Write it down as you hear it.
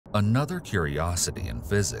Another curiosity in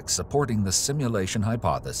physics supporting the simulation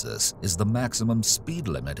hypothesis is the maximum speed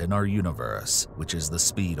limit in our universe, which is the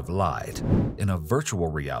speed of light. In a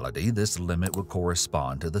virtual reality, this limit would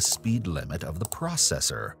correspond to the speed limit of the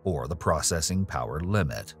processor, or the processing power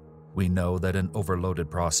limit. We know that an overloaded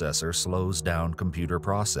processor slows down computer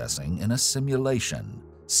processing in a simulation.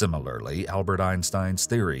 Similarly, Albert Einstein's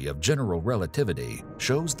theory of general relativity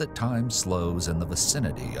shows that time slows in the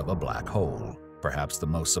vicinity of a black hole. Perhaps the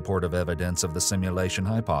most supportive evidence of the simulation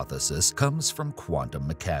hypothesis comes from quantum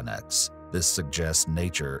mechanics. This suggests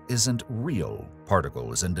nature isn't real.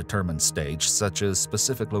 Particles in determined states, such as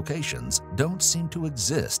specific locations, don't seem to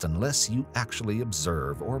exist unless you actually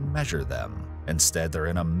observe or measure them. Instead, they're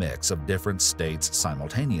in a mix of different states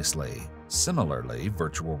simultaneously. Similarly,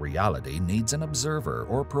 virtual reality needs an observer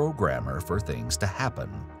or programmer for things to happen.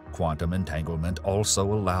 Quantum entanglement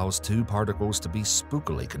also allows two particles to be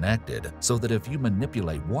spookily connected, so that if you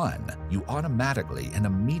manipulate one, you automatically and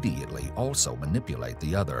immediately also manipulate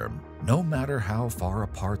the other, no matter how far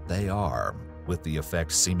apart they are, with the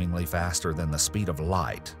effect seemingly faster than the speed of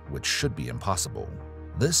light, which should be impossible.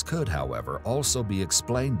 This could, however, also be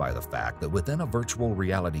explained by the fact that within a virtual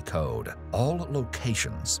reality code, all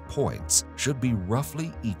locations, points, should be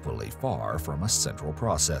roughly equally far from a central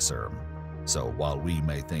processor. So while we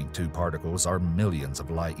may think two particles are millions of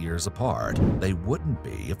light years apart, they wouldn't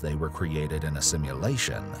be if they were created in a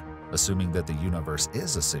simulation. Assuming that the universe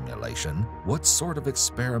is a simulation, what sort of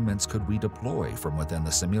experiments could we deploy from within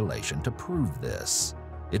the simulation to prove this?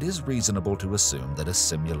 It is reasonable to assume that a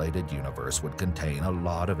simulated universe would contain a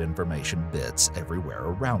lot of information bits everywhere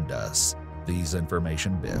around us. These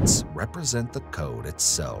information bits represent the code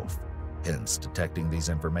itself. Hence, detecting these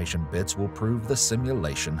information bits will prove the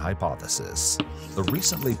simulation hypothesis. The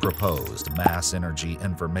recently proposed mass-energy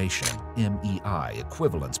information (MEI)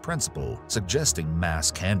 equivalence principle, suggesting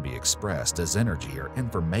mass can be expressed as energy or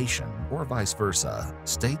information, or vice versa,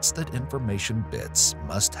 states that information bits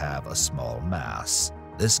must have a small mass.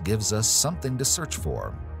 This gives us something to search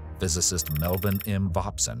for. Physicist Melvin M.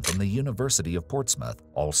 Vopson from the University of Portsmouth,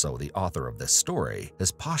 also the author of this story,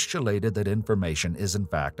 has postulated that information is in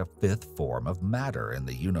fact a fifth form of matter in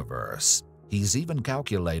the universe. He's even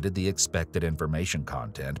calculated the expected information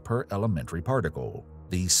content per elementary particle.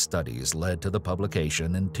 These studies led to the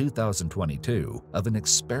publication in 2022 of an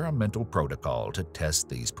experimental protocol to test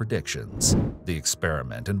these predictions. The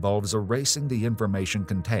experiment involves erasing the information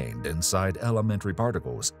contained inside elementary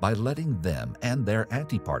particles by letting them and their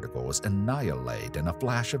antiparticles annihilate in a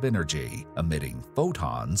flash of energy, emitting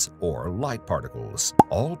photons or light particles.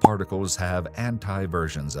 All particles have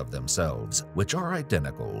anti-versions of themselves, which are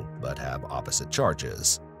identical but have opposite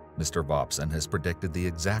charges. Mr. Vopson has predicted the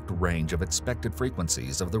exact range of expected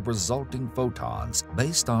frequencies of the resulting photons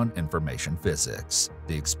based on information physics.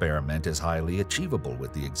 The experiment is highly achievable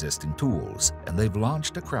with the existing tools, and they've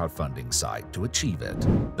launched a crowdfunding site to achieve it.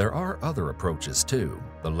 There are other approaches too.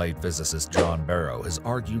 The late physicist John Barrow has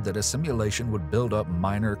argued that a simulation would build up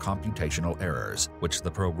minor computational errors, which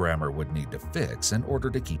the programmer would need to fix in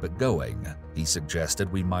order to keep it going. He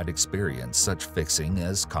suggested we might experience such fixing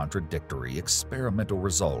as contradictory experimental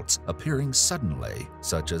results appearing suddenly,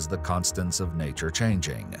 such as the constants of nature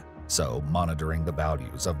changing. So, monitoring the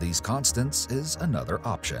values of these constants is another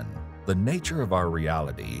option. The nature of our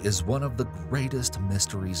reality is one of the greatest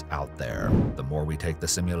mysteries out there. The more we take the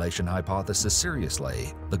simulation hypothesis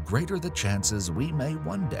seriously, the greater the chances we may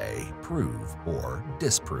one day prove or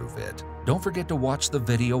disprove it. Don't forget to watch the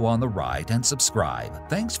video on the right and subscribe.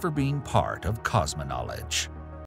 Thanks for being part of Cosmoknowledge.